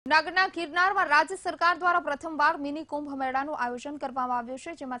જૂનાગઢના ગિરનારમાં રાજ્ય સરકાર દ્વારા પ્રથમવાર મિની કુંભ મેળાનું આયોજન કરવામાં આવ્યું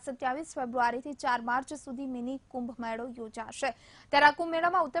છે, જેમાં 27 ફેબ્રુઆરીથી 4 માર્ચ સુધી મિની કુંભ મેળો યોજાશે। ત્યારે આ કુંભ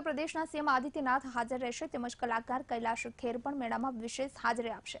મેળામાં ઉત્તર પ્રદેશના સીએમ આદિત્યનાથ હાજર રહેશે, તેમજ કલાકાર કૈલાશ ખેર પણ મેળામાં વિશેષ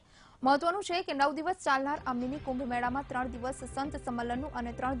હાજરી આપશે। મહત્વનું છે કે 9 દિવસ ચાલનાર આ મિની કુંભ મેળામાં 3 દિવસ સંત સંમેલનનું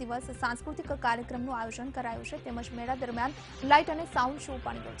અને 3 દિવસ સાંસ્કૃતિક કાર્યક્રમનું આયોજન કરાયું છે, તેમજ મેળા દરમિયાન લાઇટ અને સાઉન્ડ શો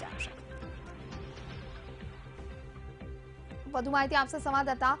પણ યોજાશે। વધુ માહિતી આપશે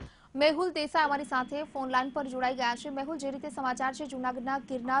સંવાદદાતા મેહુલ દેસાઈ અમારી સાથે ફોન લાઈન પર જોડાઈ ગયા છે। મેહુલ, જે રીતે સમાચાર છે, જૂનાગઢના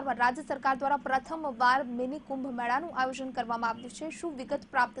ગિરનારમાં રાજ્ય સરકાર દ્વારા પ્રથમવાર મિની કુંભ મેળાનું આયોજન કરવામાં આવ્યું છે, શું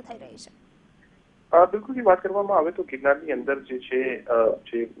વિગત પ્રાપ્ત થઈ રહી છે? बिल्कुल की बात કરવામાં આવે તો ગિરનારની અંદર જે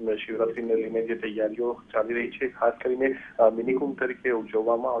શિવરાત્રીને લઈને જે તૈયારીઓ ચાલી રહી છે, ખાસ કરીને મિની કુંભ તરીકે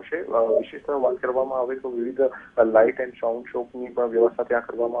ઉજવવામાં આવશે। વિશેષતઃ વાત કરવામાં આવે તો વિવિધ લાઇટ એન્ડ સાઉન્ડ શોની પણ વ્યવસ્થા ત્યાં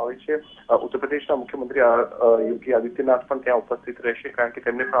કરવામાં આવી છે। ઉત્તર પ્રદેશના મુખ્યમંત્રી યોગી આદિત્યનાથ પણ ત્યાં ઉપસ્થિત રહેશે, કારણ કે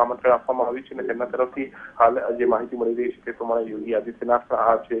તેમને પણ આમંત્રણ આપવામાં આવ્યું છે અને તેમના તરફથી હાલ જે માહિતી મળી રહી છે તે પ્રમાણે યોગી આદિત્યનાથ પણ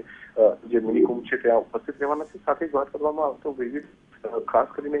આ જે મિની કુંભ છે ત્યાં ઉપસ્થિત રહેવાના છે। સાથે જ વાત કરવામાં આવે તો વિવિધ ખાસ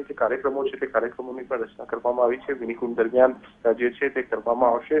કરીને જે કાર્યક્રમો છે તે કાર્યક્રમોની પણ રચના કરવામાં આવી છે। મિની કુંભ દરમિયાન જે છે તે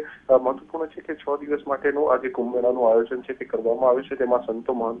કરવામાં આવશે। મહત્વપૂર્ણ છે કે 6 દિવસ માટેનું આ જે કુંભ મેળાનું આયોજન છે તે કરવામાં આવ્યું છે, તેમાં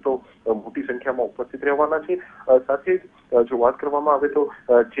સંતો મહંતો મોટી સંખ્યામાં ઉપસ્થિત રહેવાના છે। સાથે જ જો વાત કરવામાં આવે તો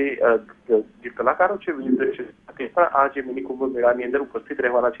જે કલાકારો છે વિવિધ છે તે પણ આ જે મિની કુંભ મેળાની અંદર ઉપસ્થિત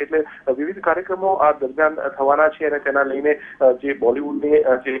રહેવાના છે, એટલે વિવિધ કાર્યક્રમો આ દરમિયાન થવાના છે અને તેના લઈને જે બોલિવૂડની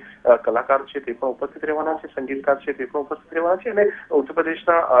જે કલાકાર છે તે પણ ઉપસ્થિત રહેવાના છે, સંગીતકાર છે તે પણ ઉપસ્થિત રહેવાના છે અને ઉત્તર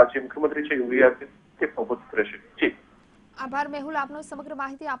પ્રદેશના જે મુખ્યમંત્રી છે યોગી આદિત્યનાથ તે ઉપસ્થિત રહેશે। જી આભાર મેહુલ, આપનો સમગ્ર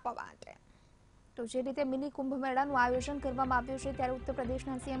માહિતી આપવા માટે। તો જે રીતે મિની કુંભ મેળાનું આયોજન કરવામાં આવ્યું છે, ત્યારે ઉત્તર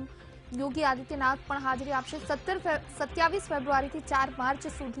પ્રદેશના સીએમ યોગી આદિત્યનાથ પણ હાજરી આપશે। 27 ફેબ્રુઆરીથી 4 માર્ચ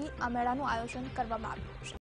સુધી આ મેળાનું આયોજન કરવામાં આવ્યું છે।